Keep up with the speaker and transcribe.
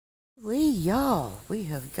y'all, we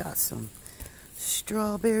have got some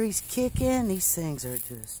strawberries kicking. These things are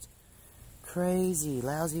just crazy.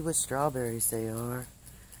 Lousy with strawberries they are.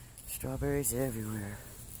 Strawberries everywhere.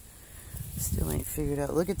 Still ain't figured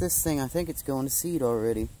out. Look at this thing. I think it's going to seed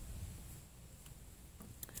already.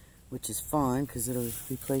 Which is fine because it'll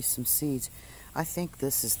replace some seeds. I think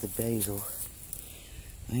this is the basil.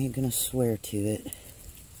 I ain't gonna swear to it.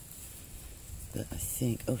 But I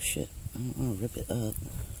think, oh shit, I don't want to rip it up.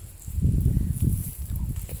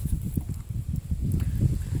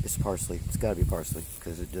 It's parsley. It's gotta be parsley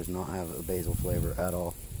because it does not have a basil flavor at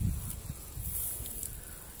all.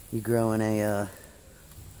 You growing a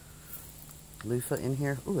luffa in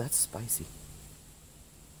here? Ooh, that's spicy.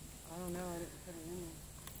 I don't know, I didn't put it in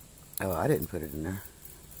there. Oh, I didn't put it in there.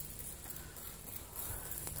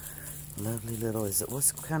 Lovely little, is it,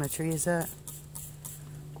 what kind of tree is that?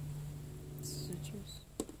 Citrus.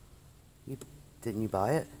 Didn't you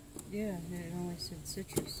buy it? Yeah, it only said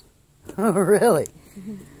citrus. Oh, really?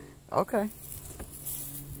 Okay.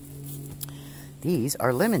 These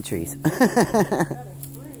are lemon trees. It's got a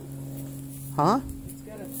fruit. Huh? It's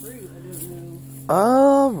got a fruit, I don't know.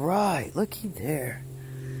 Oh, right. Looky there.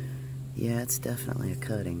 Yeah, it's definitely a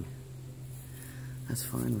cutting. That's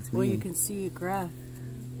fine with me. Well, you can see a graft.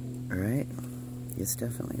 Right? It's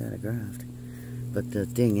definitely got a graft. But the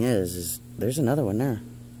thing is there's another one there.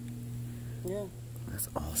 Yeah. That's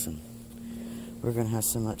awesome. We're going to have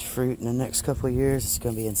so much fruit in the next couple of years. It's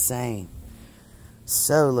going to be insane.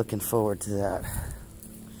 So looking forward to that.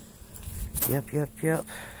 Yep.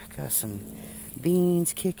 Got some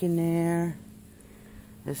beans kicking there.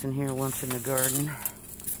 This in here once in the garden.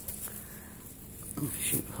 Oh,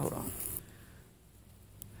 shoot, hold on.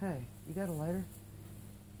 Hey, you got a lighter?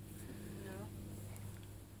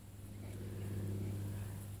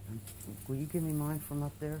 Will you give me mine from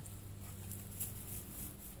up there?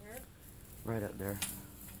 Where? Right up there.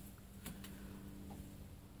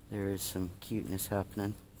 There is some cuteness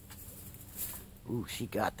happening. Ooh, she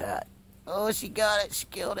got that. Oh, she got it. She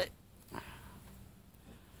killed it.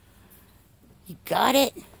 You got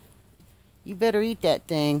it? You better eat that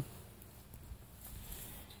thing.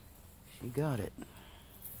 She got it.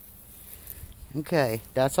 Okay,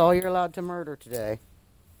 that's all you're allowed to murder today.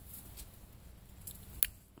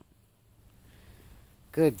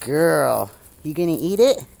 Good girl. You gonna eat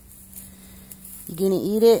it? You gonna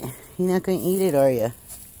eat it? You're not gonna eat it, are you?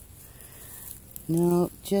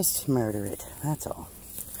 No, just murder it. That's all.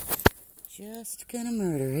 Just gonna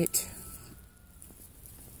murder it.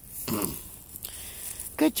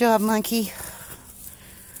 Good job, monkey.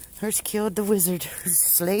 Hers killed the wizard. Hers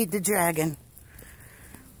slayed the dragon.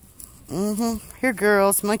 Here,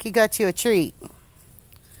 girls. Monkey got you a treat.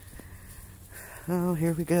 Oh,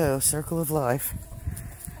 here we go. Circle of life.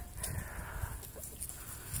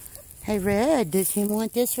 Hey, Red, does he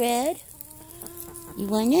want this, Red? You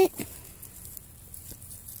want it?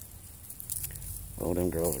 Oh, them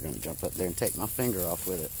girls are going to jump up there and take my finger off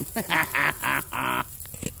with it.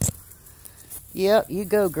 Yep, you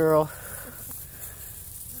go, girl.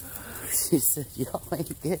 She said, y'all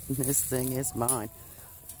ain't getting this thing, it's mine.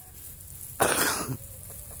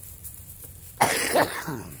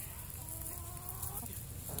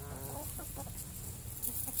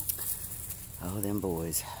 Oh, them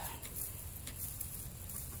boys.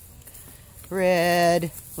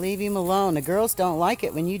 Red, leave him alone. The girls don't like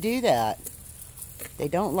it when you do that. They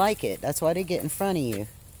don't like it. That's why they get in front of you.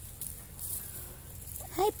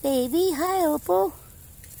 Hi, baby. Hi, Opal.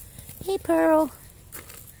 Hey, Pearl.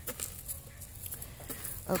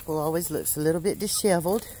 Opal always looks a little bit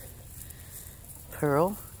disheveled.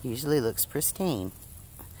 Pearl usually looks pristine.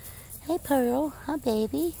 Hey, Pearl. Hi,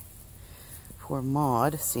 baby. Poor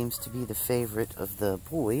Maud seems to be the favorite of the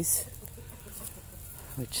boys.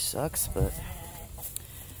 Which sucks, but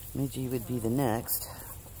Midgie would be the next.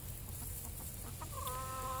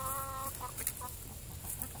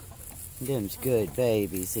 Them's good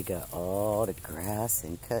babies. They got all the grass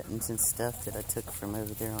and cuttings and stuff that I took from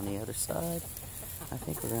over there on the other side. I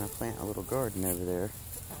think we're going to plant a little garden over there.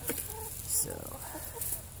 So,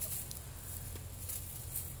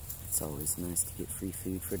 it's always nice to get free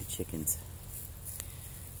food for the chickens.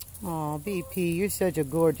 Aw, BP, you're such a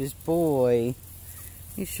gorgeous boy.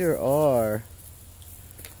 You sure are.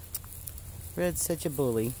 Red's such a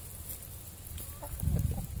bully.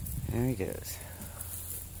 There he goes.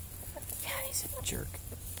 God, he's a jerk.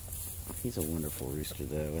 He's a wonderful rooster,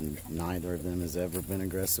 though, and neither of them has ever been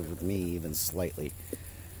aggressive with me, even slightly.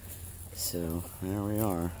 So, there we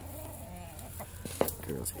are.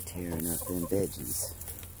 Girls are tearing up them veggies.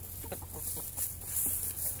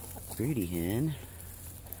 Broody hen.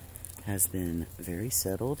 has been very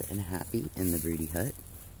settled and happy in the Broody Hut.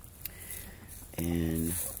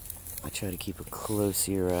 And I try to keep a close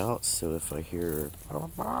ear out, so if I hear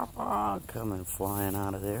coming flying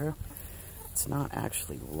out of there, it's not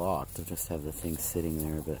actually locked. I just have the thing sitting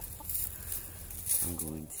there, but I'm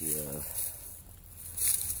going to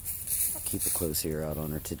keep a close ear out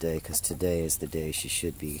on her today, because today is the day she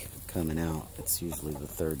should be coming out. It's usually the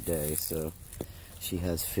third day, so she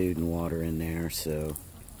has food and water in there, so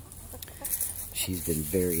she's been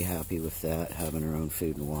very happy with that, having her own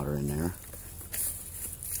food and water in there.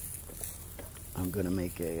 I'm going to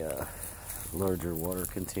make a larger water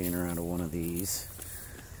container out of one of these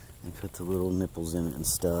and put the little nipples in it and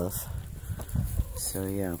stuff. So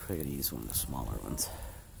yeah, I'm probably going to use one of the smaller ones.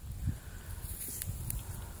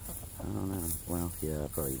 I don't know. Well, yeah, I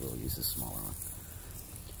probably will use a smaller one.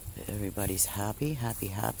 But everybody's happy, happy,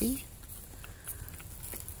 happy.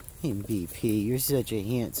 MVP, you're such a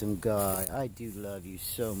handsome guy. I do love you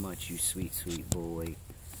so much, you sweet, sweet boy.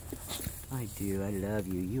 I do. I love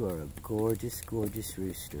you. You are a gorgeous, gorgeous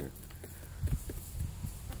rooster.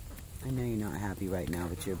 I know you're not happy right now,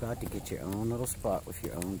 but you're about to get your own little spot with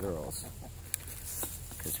your own girls.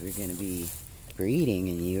 Because we're going to be breeding,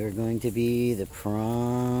 and you are going to be the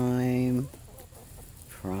prime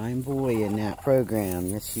boy in that program.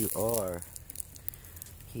 Yes, you are.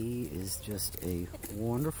 He is just a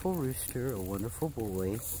wonderful rooster, a wonderful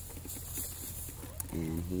boy.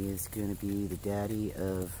 And he is going to be the daddy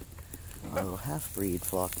of our little half-breed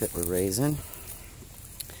flock that we're raising.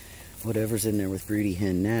 Whatever's in there with Broody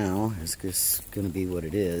Hen now is just going to be what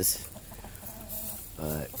it is.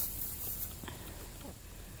 But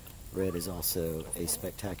Red is also a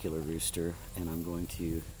spectacular rooster, and I'm going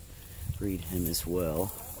to breed him as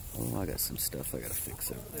well. Oh, I got some stuff I got to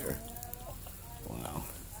fix over there. Wow.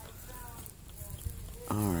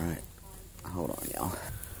 Alright. Hold on, y'all.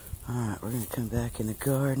 Alright, we're going to come back in the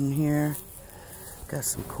garden here. Got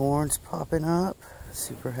some corns popping up.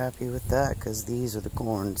 Super happy with that, because these are the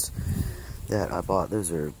corns that I bought. Those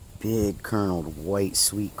are big kerneled white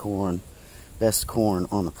sweet corn. Best corn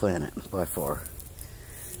on the planet by far.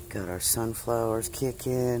 Got our sunflowers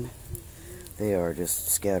kicking. They are just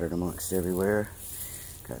scattered amongst everywhere.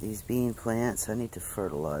 Got these bean plants. I need to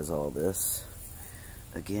fertilize all this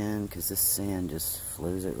again, because this sand just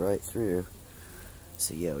flows it right through.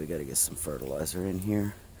 So yeah, we got to get some fertilizer in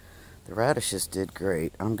here. The radishes did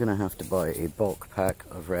great. I'm going to have to buy a bulk pack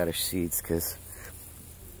of radish seeds, because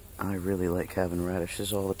I really like having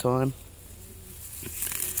radishes all the time.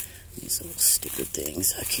 These little stupid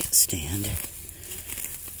things I can't stand.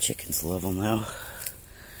 Chickens love them though.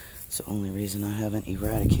 It's the only reason I haven't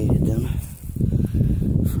eradicated them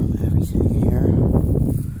from everything here.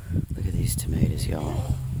 Look at these tomatoes,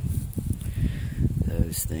 y'all.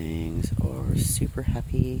 Those things are super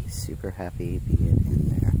happy being in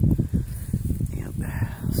there. Yep,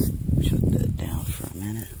 let's shut that down for a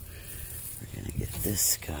minute. We're gonna get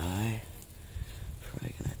this guy.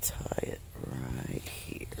 Probably gonna tie it right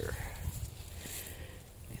here.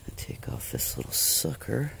 I'm gonna take off this little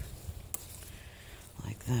sucker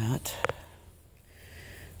like that.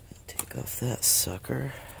 Take off that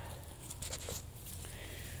sucker.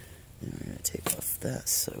 And we're gonna take off that,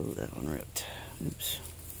 so that one ripped. Oops.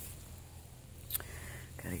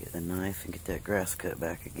 Gotta get the knife and get that grass cut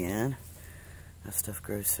back again. That stuff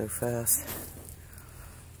grows so fast.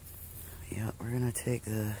 Yeah, we're gonna take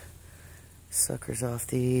the suckers off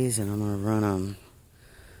these, and I'm gonna run them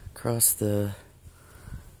across the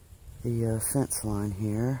fence line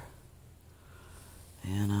here.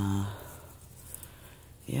 And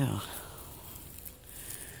yeah,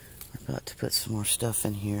 we're about to put some more stuff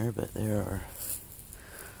in here, but there are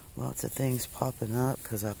lots of things popping up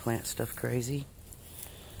because I plant stuff crazy.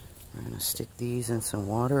 We're going to stick these in some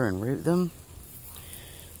water and root them,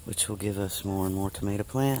 which will give us more and more tomato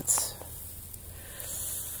plants.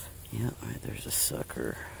 Yeah, right there's a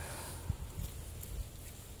sucker.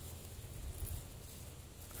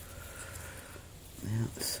 Yeah,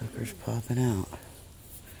 the sucker's popping out.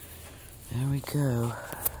 There we go.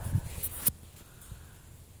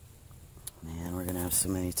 Man, we're going to have so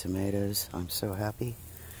many tomatoes. I'm so happy.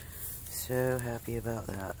 So happy about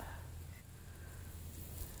that.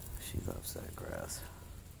 She loves that grass.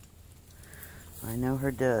 I know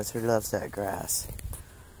her does. Her loves that grass.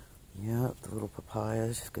 Yep, the little papaya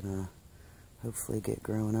is gonna hopefully get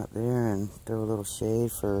growing up there and throw a little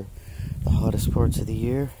shade for the hottest parts of the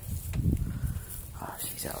year. Oh,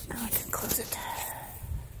 she's out now. I can close it.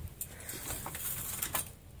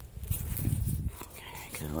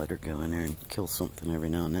 Okay, gotta let her go in there and kill something every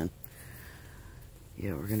now and then.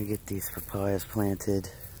 Yeah, we're gonna get these papayas planted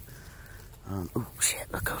Oh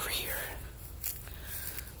shit, look over here.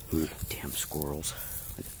 Damn squirrels.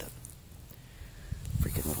 Look at them.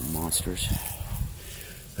 Freaking little monsters.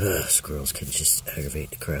 Squirrels can just aggravate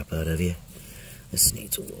the crap out of you. This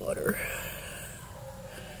needs water.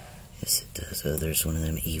 Yes, it does. Oh, there's one of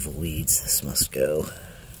them evil weeds. This must go.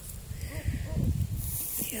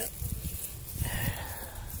 Yep.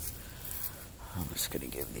 I'm just gonna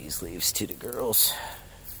give these leaves to the girls.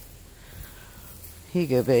 Here you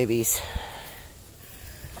go, babies.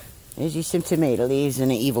 There's you some tomato leaves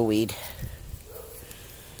and an evil weed.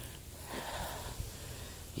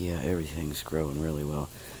 Yeah, everything's growing really well.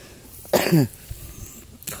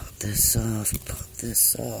 Pop this off, pop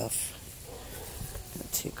this off. I'll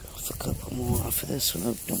take off a couple more off of this one.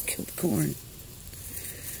 Oh, don't kill the corn.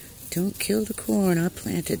 Don't kill the corn. I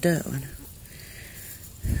planted that one.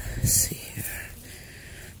 Let's see here.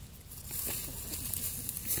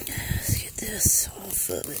 Let's get this off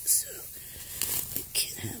of it so it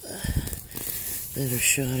can have a better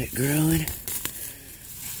shot at growing.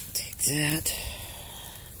 Take that.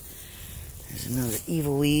 There's another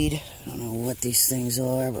evil weed. I don't know what these things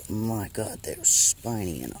are, but my God, they're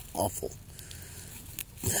spiny and awful.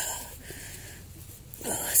 Oh,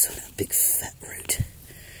 that's on a big fat root.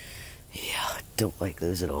 Yeah, I don't like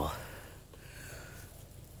those at all.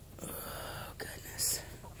 Oh, goodness.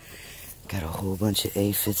 Got a whole bunch of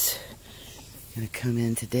aphids. Gonna come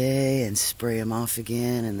in today and spray them off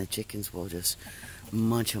again, and the chickens will just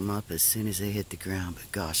munch them up as soon as they hit the ground.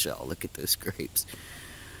 But gosh, oh, look at those grapes.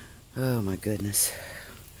 Oh my goodness.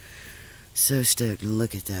 So stoked. And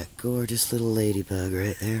look at that gorgeous little ladybug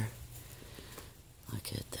right there.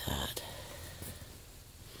 Look at that.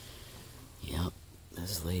 Yep,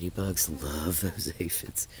 those ladybugs love those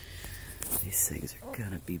aphids. These things are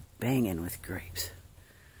gonna be banging with grapes.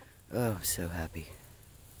 Oh, I'm so happy.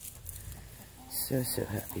 So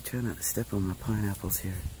happy. Try not to step on my pineapples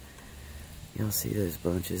here. You'll see those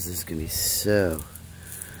bunches. This is gonna be so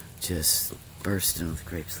just bursting with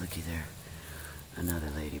grapes. Looky there. Another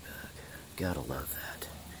ladybug. Gotta love that.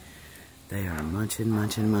 They are munching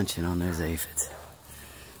on those aphids.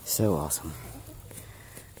 So awesome.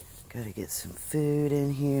 Gotta get some food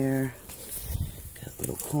in here. Got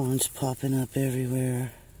little corns popping up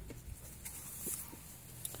everywhere.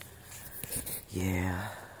 Yeah.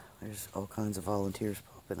 There's all kinds of volunteers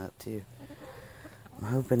popping up too. I'm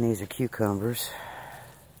hoping these are cucumbers.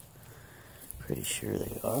 Pretty sure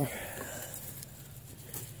they are.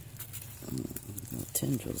 The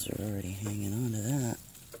tendrils are already hanging on to that.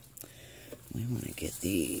 We want to get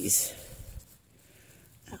these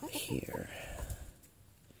out here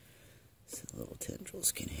so the little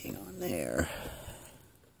tendrils can hang on there.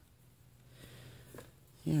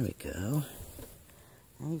 There we go.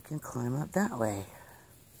 Now you can climb up that way.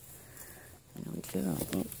 There we go.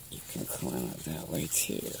 Oh, you can climb up that way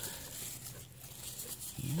too.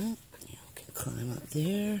 Yeah, you can climb up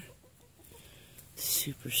there.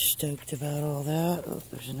 Super stoked about all that. Oh,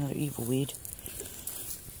 there's another evil weed.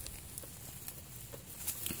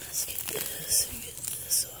 Let's get this and get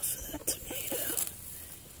this off of that tomato.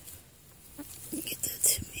 Get that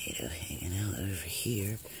tomato hanging out over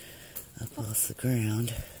here, up off the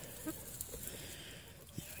ground.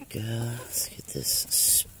 There we go. Let's get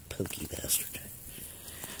this pokey bastard.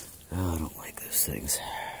 Oh, I don't like those things.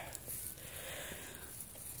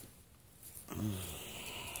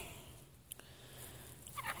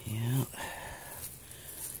 Yeah.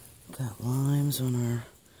 Got limes on our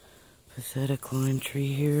pathetic lime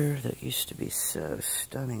tree here that used to be so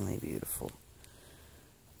stunningly beautiful.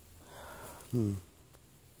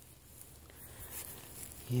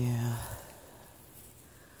 Yeah.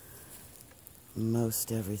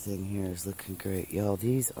 Most everything here is looking great. Y'all,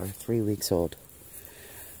 these are 3 weeks old.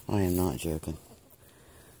 I am not joking.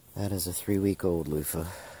 That is a 3-week-old luffa.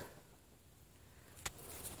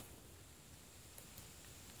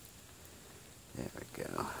 There we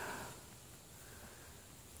go.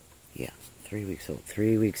 Yeah, 3 weeks old.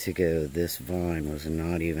 3 weeks ago, this vine was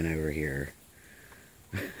not even over here.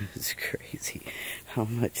 It's crazy how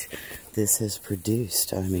much this has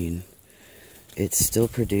produced. I mean, it's still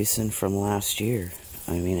producing from last year.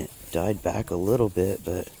 I mean, it died back a little bit,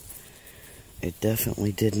 but it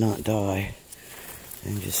definitely did not die.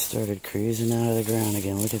 And just started cruising out of the ground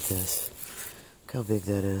again. Look at this. Look how big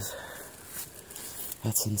that is.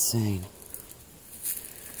 That's insane.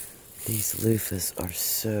 These loofahs are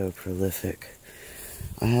so prolific.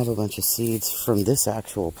 I have a bunch of seeds from this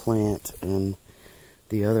actual plant and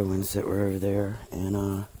the other ones that were over there. And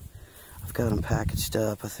I've got them packaged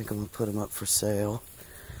up. I think I'm going to put them up for sale.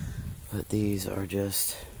 But these are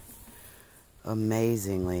just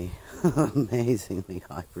amazingly, amazingly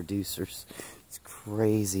high producers. It's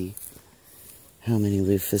crazy how many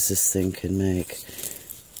loofahs this thing can make.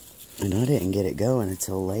 And I didn't get it going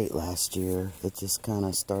until late last year. It just kind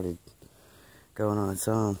of started going on its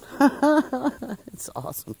own. It's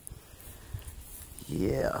awesome.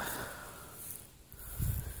 Yeah.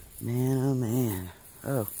 Man, oh man.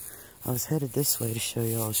 Oh, I was headed this way to show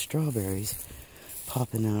you all the strawberries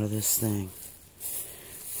popping out of this thing.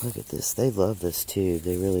 Look at this. They love this too.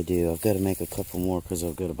 They really do. I've got to make a couple more because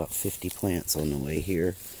I've got about 50 plants on the way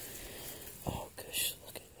here. Oh, gosh.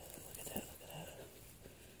 Look at that. Look at that. Look at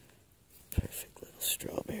that. Perfect little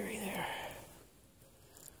strawberry there.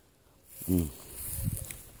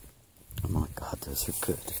 Oh my God, those are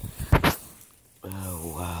good.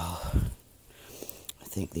 Oh, wow. I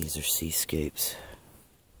think these are seascapes.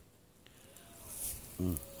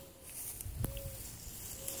 I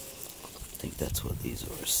think that's what these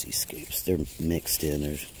are, seascapes. They're mixed in.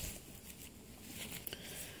 There's,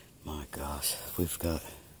 my gosh, we've got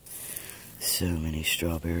so many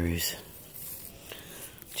strawberries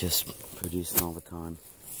just producing all the time.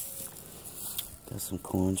 Got some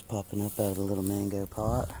corns popping up out of a little mango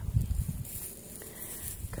pot.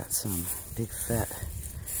 Got some big fat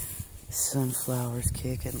sunflowers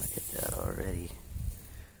kicking. Look at that already.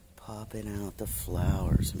 Popping out the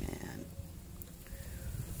flowers, man.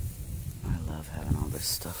 I love having all this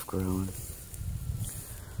stuff growing.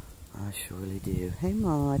 I surely do. Hey,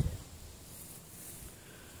 Maud.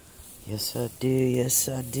 Yes, I do. Yes,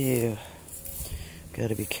 I do.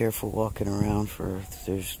 Gotta be careful walking around for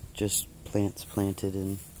there's just plants planted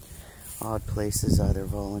in odd places, either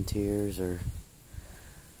volunteers or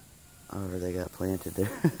they got planted there.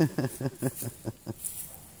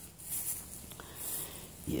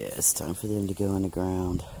 Yeah, it's time for them to go in the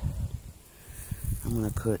ground. I'm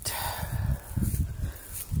gonna put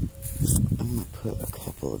a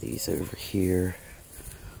couple of these over here.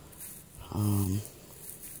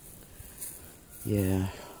 Yeah.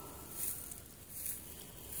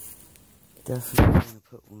 Definitely gonna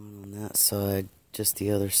put one on that side, just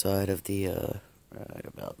the other side of the, right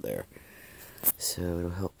about there. So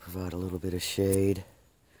it'll help provide a little bit of shade.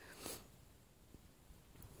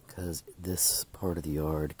 Because this part of the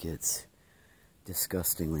yard gets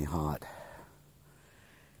disgustingly hot.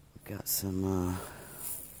 We've got some,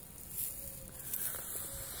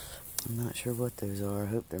 I'm not sure what those are. I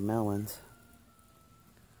hope they're melons.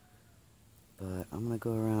 But I'm going to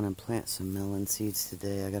go around and plant some melon seeds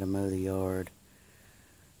today. I got to mow the yard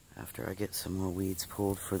after I get some more weeds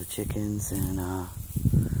pulled for the chickens and they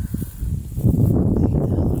eat the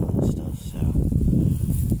hell out of the stuff. So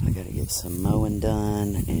I got to get some mowing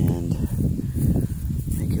done and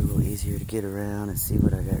make it a little easier to get around and see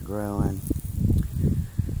what I got growing.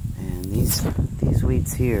 And these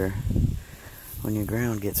weeds here, when your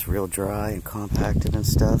ground gets real dry and compacted and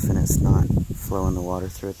stuff and it's not flowing the water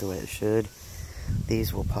through it the way it should,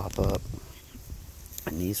 these will pop up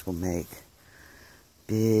and these will make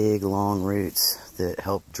big long roots that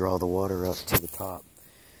help draw the water up to the top.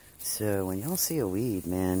 So when y'all see a weed,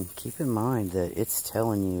 man, keep in mind that it's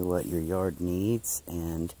telling you what your yard needs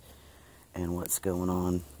and what's going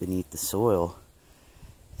on beneath the soil.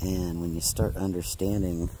 And when you start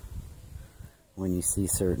understanding when you see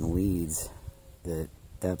certain weeds that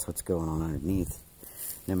that's what's going on underneath,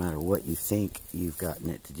 no matter what you think you've gotten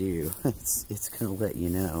it to do, it's going to let you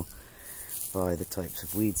know by the types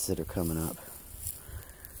of weeds that are coming up.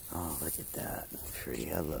 Oh, look at that.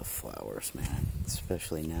 Pretty. I love flowers, man.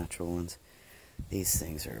 Especially natural ones. These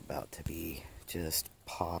things are about to be just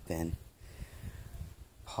popping.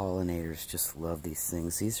 Pollinators just love these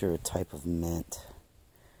things. These are a type of mint.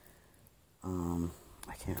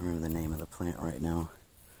 I can't remember the name of the plant right now.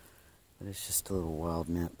 But it's just a little wild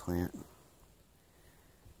mint plant.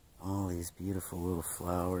 All these beautiful little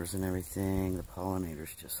flowers and everything. The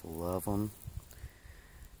pollinators just love them.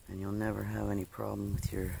 And you'll never have any problem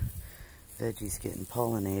with your veggies getting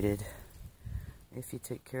pollinated if you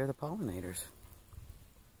take care of the pollinators.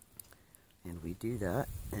 And we do that.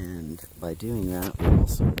 And by doing that, we're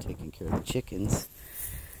also taking care of the chickens,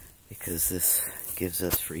 because this gives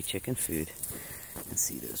us free chicken food. And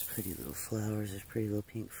see those pretty little flowers, those pretty little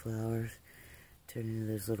pink flowers turn into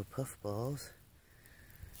those little puff balls.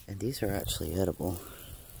 And these are actually edible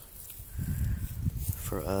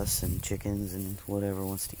for us and chickens and whatever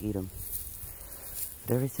wants to eat them.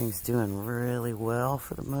 But everything's doing really well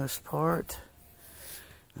for the most part.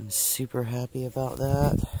 I'm super happy about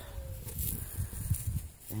that.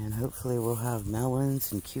 And hopefully we'll have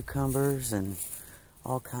melons and cucumbers and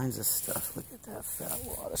all kinds of stuff. Look at that fat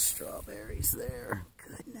wad of strawberries there.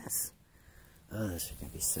 Goodness. Oh, those are going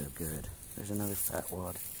to be so good. There's another fat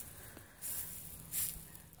wad.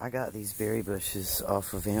 I got these berry bushes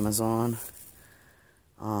off of Amazon.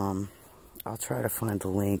 I'll try to find the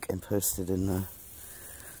link and post it in the...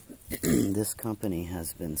 This company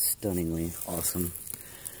has been stunningly awesome.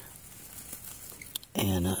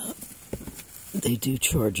 And they do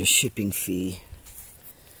charge a shipping fee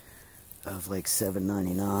of like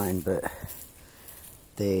 $7.99, but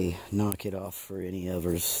they knock it off for any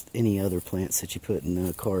other plants that you put in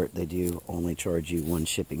the cart. They do only charge you one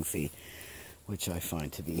shipping fee, which I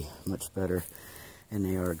find to be much better. And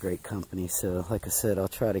they are a great company. So like I said, I'll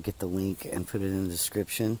try to get the link and put it in the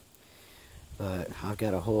description. But I've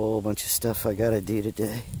got a whole bunch of stuff I gotta do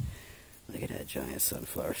today. Look at that giant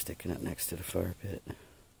sunflower sticking up next to the fire pit.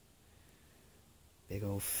 Big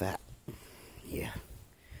old fat. Yeah.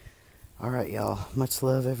 Alright, y'all. Much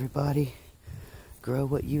love, everybody. Grow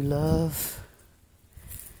what you love,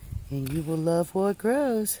 and you will love what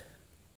grows.